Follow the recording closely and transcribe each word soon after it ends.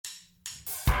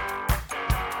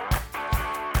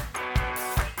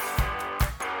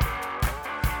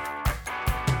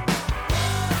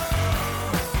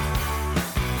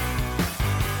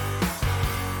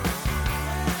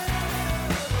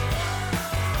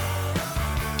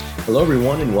Hello,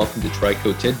 everyone, and welcome to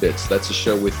Trico Tidbits. That's a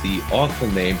show with the awful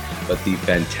name, but the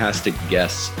fantastic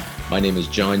guests. My name is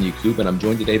John Yakub, and I'm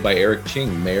joined today by Eric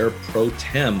Ching, Mayor Pro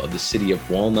Tem of the city of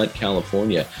Walnut,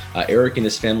 California. Eric and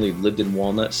his family have lived in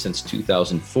Walnut since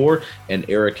 2004, and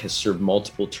Eric has served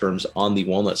multiple terms on the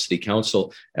Walnut City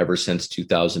Council ever since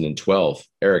 2012.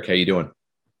 Eric, how you doing?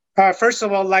 First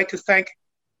of all, I'd like to thank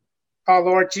our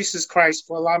Lord Jesus Christ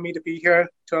for allowing me to be here,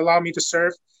 to allow me to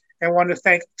serve, and want to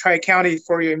thank Tri-County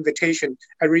for your invitation.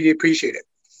 I really appreciate it.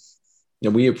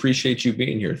 And we appreciate you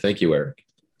being here. Thank you, Eric.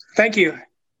 Thank you.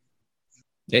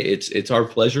 Hey, it's our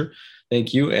pleasure.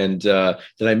 Thank you. And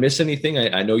did I miss anything?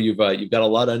 I know you've got a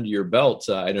lot under your belt.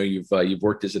 I know you've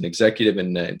worked as an executive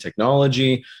in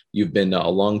technology. You've been a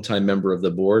longtime member of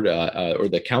the board or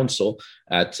the council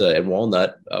at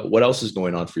Walnut. What else is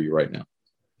going on for you right now?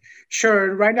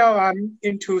 Sure. Right now, I'm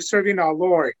into serving our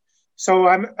Lord. So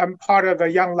I'm part of a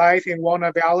Young Life in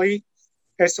Walnut Valley,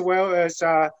 as well as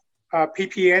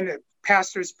PPN,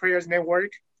 Pastors Prayers Network,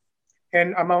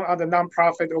 and among other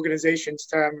nonprofit organizations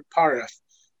that I'm part of.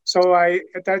 So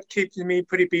that keeps me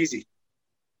pretty busy.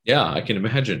 Yeah, I can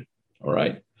imagine. All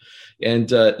right. And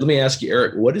let me ask you,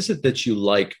 Eric, what is it that you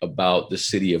like about the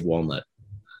city of Walnut?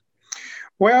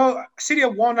 Well, city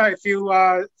of Walnut, if you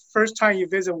first time you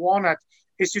visit Walnut,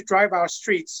 is you drive our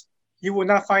streets, you will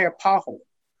not find a pothole.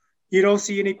 You don't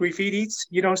see any graffitis.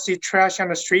 You don't see trash on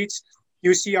the streets.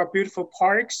 You see our beautiful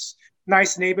parks,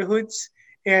 nice neighborhoods,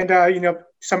 and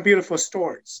some beautiful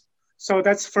stores. So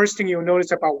that's the first thing you'll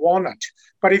notice about Walnut.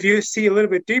 But if you see a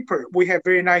little bit deeper, we have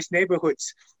very nice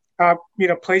neighborhoods,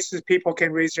 places people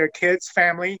can raise their kids,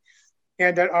 family,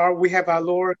 and we have a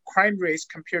lower crime rates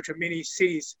compared to many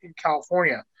cities in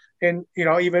California, and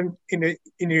even in the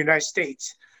United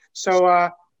States. So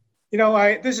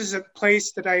this is a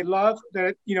place that I love.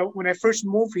 That when I first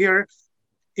moved here,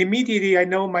 immediately I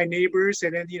know my neighbors,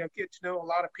 and then get to know a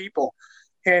lot of people.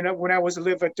 And when I was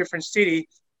live in a different city,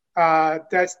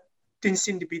 that didn't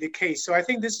seem to be the case. So I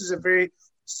think this is a very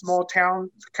small town,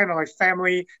 kind of like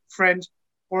family, friend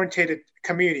oriented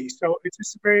community. So it's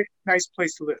just a very nice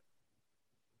place to live.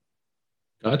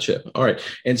 Gotcha. All right.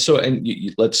 And so,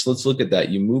 let's look at that.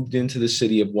 You moved into the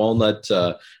city of Walnut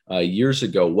years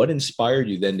ago. What inspired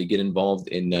you then to get involved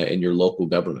in your local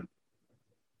government?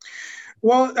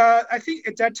 Well, I think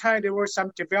at that time there were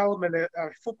some development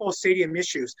football stadium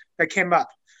issues that came up.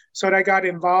 So I got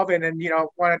involved and then,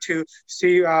 wanted to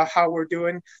see how we're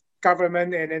doing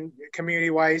government and then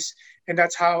community wise. And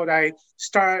that's how I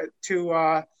started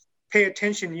to pay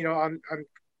attention, on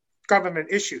government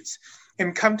issues.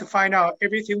 And come to find out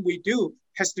everything we do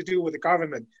has to do with the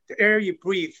government. The air you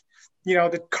breathe,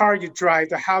 the car you drive,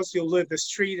 the house you live, the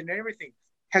street and everything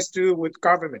has to do with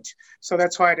government. So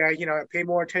that's why I pay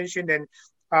more attention. And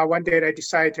one day I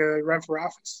decided to run for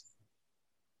office.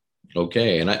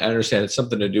 Okay. And I understand it's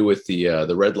something to do with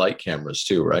the red light cameras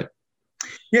too, right?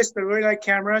 Yes, the red light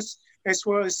cameras, as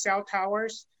well as cell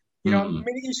towers.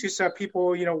 Many issues that people,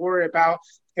 worry about.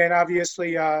 And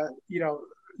obviously,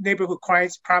 neighborhood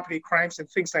crimes, property crimes, and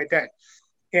things like that.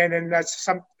 And then that's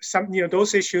some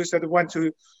those issues that I want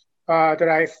to that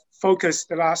I focused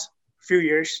the last few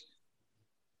years.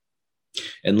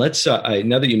 And let's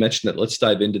now that you mentioned that, let's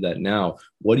dive into that now.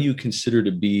 What do you consider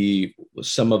to be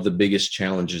some of the biggest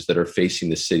challenges that are facing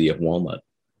the city of Walnut?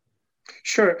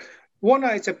 Sure.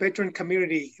 Walnut is a veteran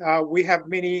community. We have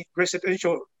many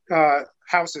residential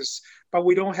houses, but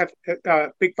we don't have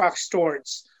big box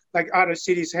stores like other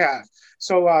cities have.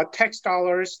 So tax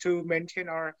dollars to maintain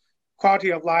our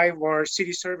quality of life or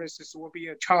city services will be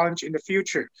a challenge in the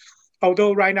future.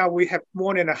 Although right now we have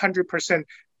more than 100%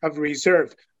 of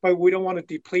reserve, but we don't want to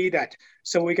deplete that.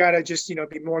 So we got to just,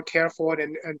 be more careful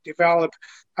and develop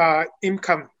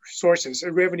income sources,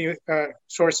 revenue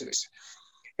sources.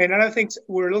 And another thing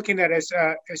we're looking at as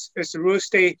a real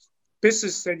estate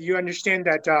business, that you understand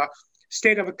that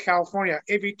state of California,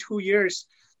 every 2 years,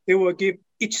 they will give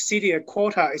each city a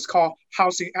quota. It's called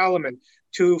housing element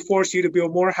to force you to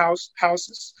build more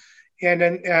houses. And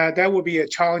then that will be a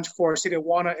challenge for city of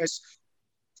Walnut, as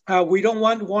we don't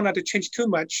want Walnut to change too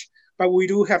much, but we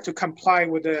do have to comply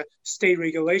with the state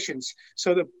regulations.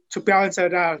 So to balance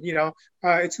that out,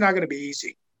 it's not going to be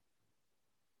easy.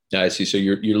 I see. So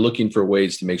you're looking for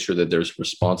ways to make sure that there's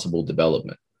responsible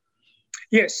development.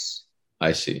 Yes.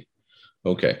 I see.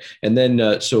 Okay. And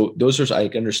then, so those are, I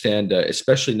understand,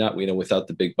 especially not, without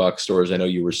the big box stores. I know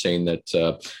you were saying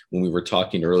that when we were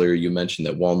talking earlier, you mentioned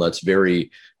that Walnut's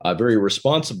very, very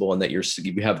responsible and that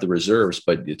you have the reserves,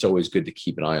 but it's always good to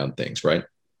keep an eye on things, right?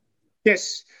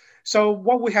 Yes. So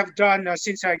what we have done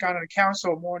since I got on the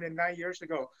council more than 9 years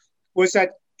ago was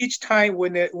that each time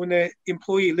when the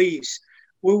employee leaves,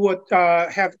 we would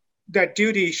have that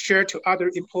duty shared to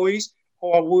other employees,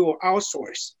 or we will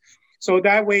outsource. So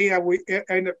that way, we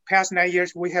in the past 9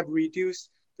 years, we have reduced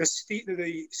the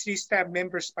city staff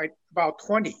members by about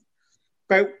 20.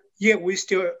 But yet we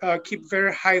still keep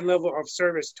very high level of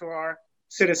service to our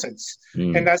citizens.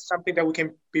 And that's something that we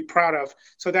can be proud of.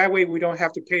 So that way we don't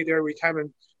have to pay their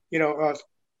retirement,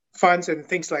 funds and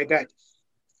things like that.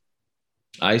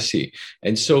 I see.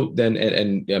 And so then,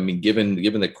 and I mean, given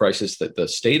the crisis that the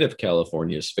state of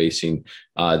California is facing,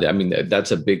 I mean,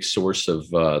 that's a big source of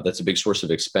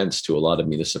expense to a lot of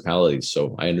municipalities.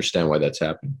 So I understand why that's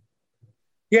happening.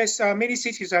 Yes, many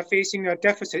cities are facing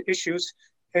deficit issues,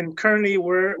 and currently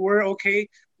we're okay.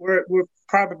 We're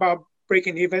probably about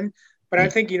breaking even, but I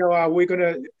think we're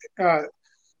gonna.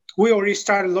 We already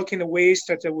started looking at ways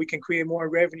that we can create more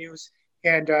revenues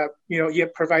and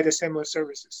yet provide the similar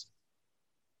services.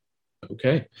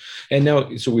 Okay. And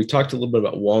now, so we've talked a little bit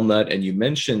about Walnut, and you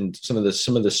mentioned some of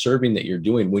the serving that you're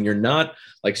doing when you're not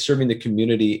like serving the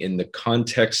community in the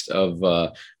context of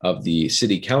the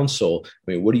city council.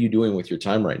 I mean, what are you doing with your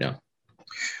time right now?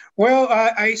 Well,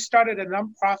 I started a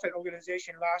nonprofit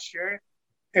organization last year,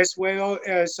 as well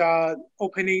as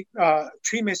opening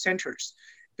treatment centers,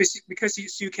 because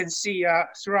you can see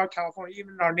throughout California,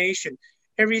 even our nation,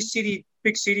 every city,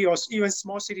 big city or even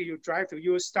small city you drive to,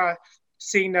 you will start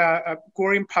seeing a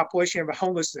growing population of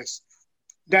homelessness,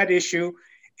 that issue.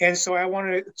 And so I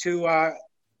wanted to,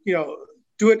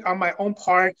 do it on my own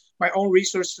part, my own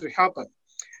resources to help them.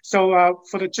 So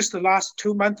for just the last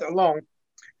 2 months alone,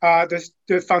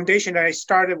 the foundation that I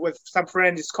started with some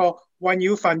friends is called One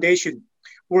You Foundation.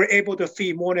 We're able to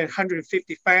feed more than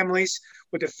 150 families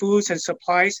with the foods and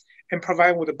supplies and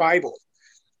provide with the Bible.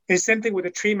 And same thing with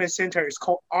the treatment center. It's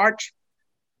called ARCH.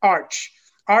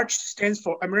 ARCH stands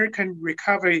for American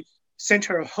Recovery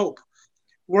Center of Hope.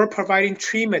 We're providing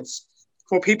treatments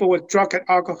for people with drug and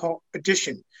alcohol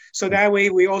addiction. So that way,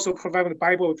 we also provide the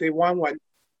Bible if they want one.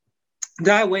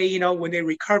 That way, when they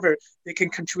recover, they can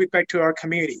contribute back to our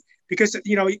community. Because,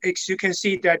 as you can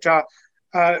see that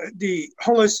the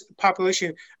homeless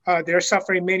population, they're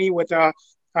suffering many with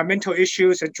mental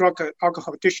issues and drug and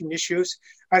alcohol addiction issues.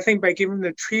 I think by giving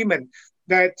them the treatment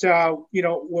that,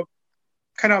 will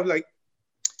kind of like,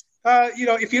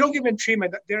 if you don't give them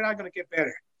treatment, they're not going to get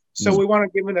better. So we want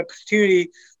to give them the opportunity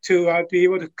to be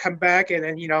able to come back and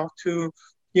then, to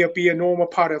be a normal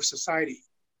part of society.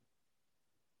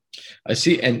 I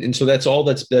see. And so that's all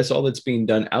that's being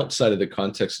done outside of the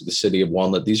context of the city of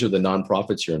Walnut. These are the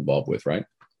nonprofits you're involved with, right?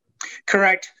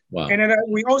 Correct. Wow. And then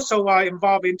we also are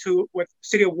involved with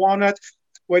city of Walnut,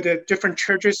 with the different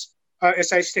churches.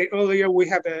 As I stated earlier, we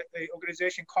have an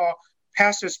organization called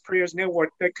Pastors Prayers Network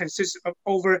that consists of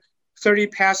over 30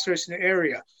 pastors in the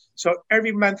area. So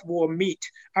every month we'll meet.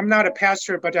 I'm not a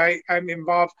pastor, but I'm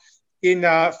involved in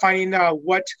finding out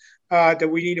what that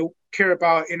we need to care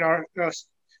about in our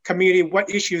community, what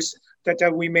issues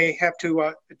that we may have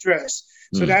to address.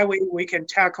 So that way we can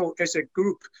tackle as a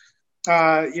group,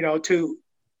 to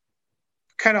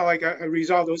kind of like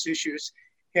resolve those issues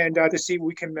and to see if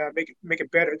we can make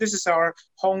it better. This is our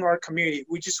home, our community.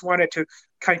 We just wanted to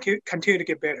continue to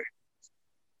get better.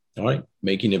 All right.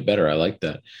 Making it better. I like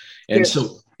that. And yes.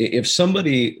 So if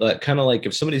somebody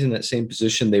if somebody's in that same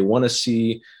position, they want to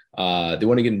see, they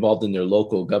want to get involved in their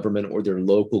local government or their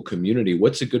local community,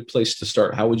 what's a good place to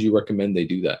start? How would you recommend they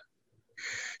do that?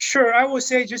 Sure. I would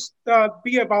say just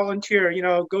be a volunteer,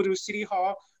 go to City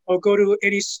Hall or go to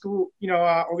any school,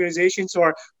 organizations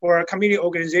or a community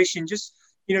organization. Just,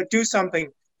 do something.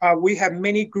 We have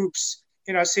many groups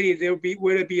in our city.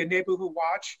 Whether it be a neighborhood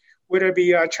watch, whether it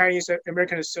be a Chinese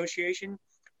American Association,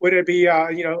 whether it be,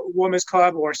 women's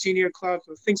club or senior club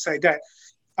or things like that.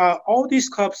 All these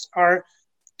clubs are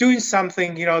doing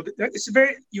something, it's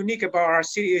very unique about our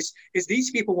city is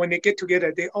these people, when they get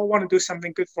together, they all want to do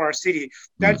something good for our city.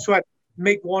 That's what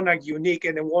make Walnut unique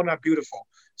and Walnut beautiful.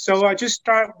 So just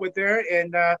start with there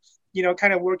and,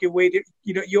 kind of work your way.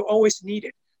 You always need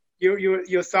it.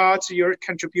 Your thoughts, your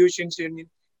contributions, and,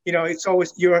 it's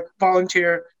always your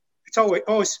volunteer. It's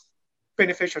always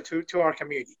beneficial to our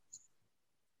community.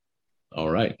 All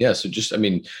right. Yeah. So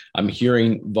I'm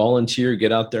hearing volunteer,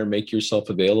 get out there, make yourself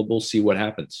available, see what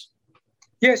happens.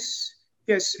 Yes.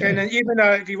 Okay. And then even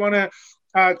if you want to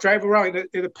drive around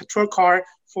in a patrol car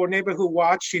for neighborhood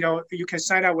watch, you can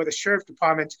sign up with the sheriff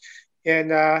department. And,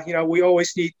 we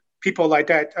always need people like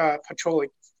that patrolling.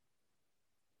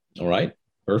 All right.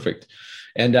 Perfect.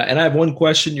 And I have one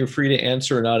question. You're free to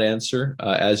answer or not answer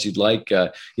as you'd like.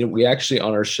 We actually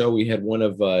on our show we had one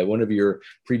of your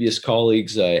previous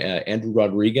colleagues, Andrew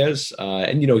Rodriguez,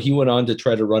 and he went on to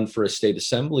try to run for a state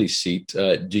assembly seat.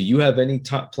 Do you have any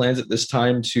plans at this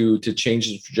time to change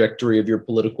the trajectory of your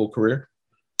political career?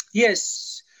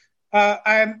 Yes,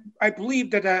 I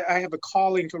believe that I have a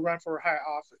calling to run for a high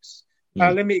office.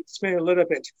 Let me explain a little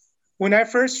bit. When I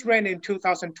first ran in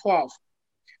 2012.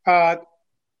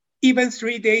 Even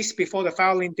 3 days before the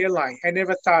filing deadline, I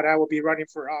never thought I would be running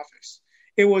for office.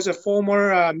 It was a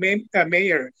former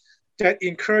mayor that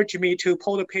encouraged me to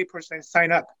pull the papers and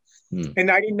sign up. And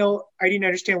I didn't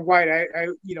understand why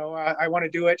I want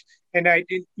to do it. And I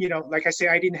didn't, like I say,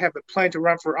 I didn't have a plan to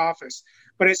run for office.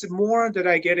 But as the more that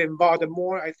I get involved, the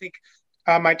more I think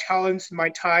my talents, my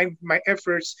time, my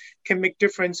efforts can make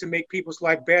difference and make people's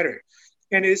life better.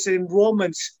 And it's in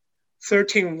Romans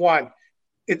 13:1.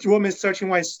 Romans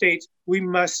 13:1 states we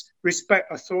must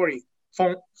respect authority.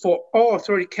 For all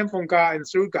authority came from God and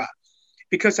through God.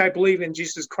 Because I believe in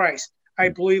Jesus Christ. I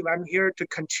believe I'm here to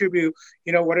contribute,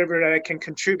 whatever that I can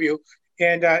contribute.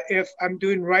 And if I'm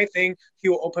doing the right thing, He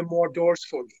will open more doors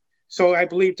for me. So I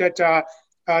believe that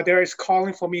there is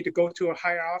calling for me to go to a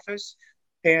higher office.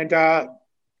 And I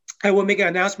will make an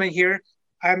announcement here.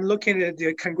 I'm looking at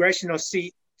the congressional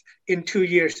seat in 2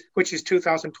 years, which is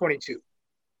 2022.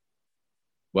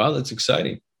 Wow, that's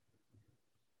exciting.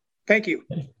 Thank you.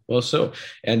 Well,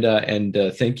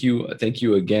 thank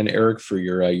you again, Eric, for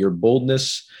your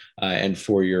boldness and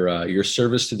for your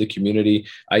service to the community.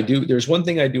 There's one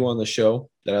thing I do on the show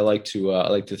that I like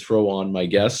to throw on my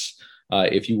guests,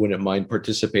 if you wouldn't mind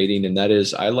participating, and that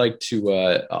is I'm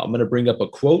going to bring up a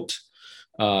quote,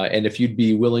 and if you'd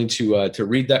be willing to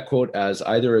read that quote as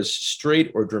either as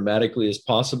straight or dramatically as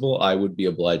possible, I would be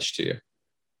obliged to you.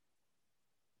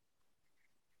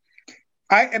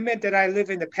 I admit that I live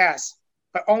in the past,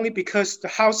 but only because the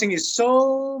housing is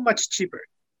so much cheaper.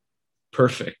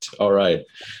 Perfect. All right.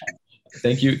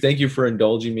 Thank you for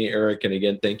indulging me, Eric. And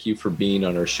again, thank you for being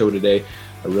on our show today.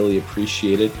 I really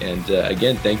appreciate it. And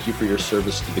again, thank you for your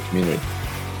service to the community.